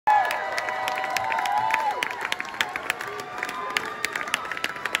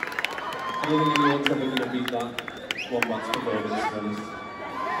don't think anyone's ever going to beat that Wombats performance, to be honest.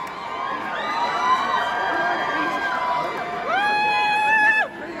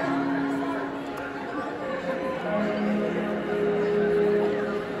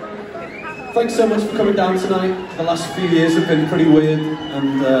 Thanks so much for coming down tonight. The last few years have been pretty weird,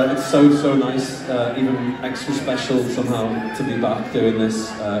 and it's so nice, even extra special somehow, to be back doing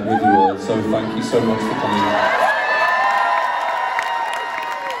this with you all. So thank you so much for coming.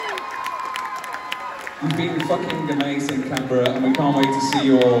 You've been fucking amazing, Canberra, and we can't wait to see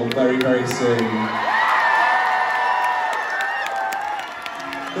you all very, very soon.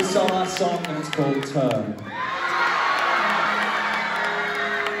 This is our last song, and it's called Turn.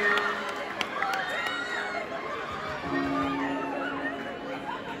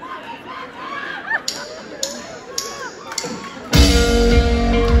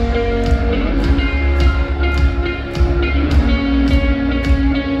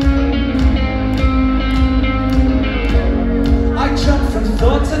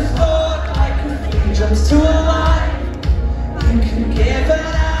 To a line, you can give an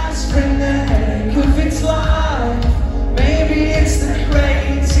aspirin the heck of its life.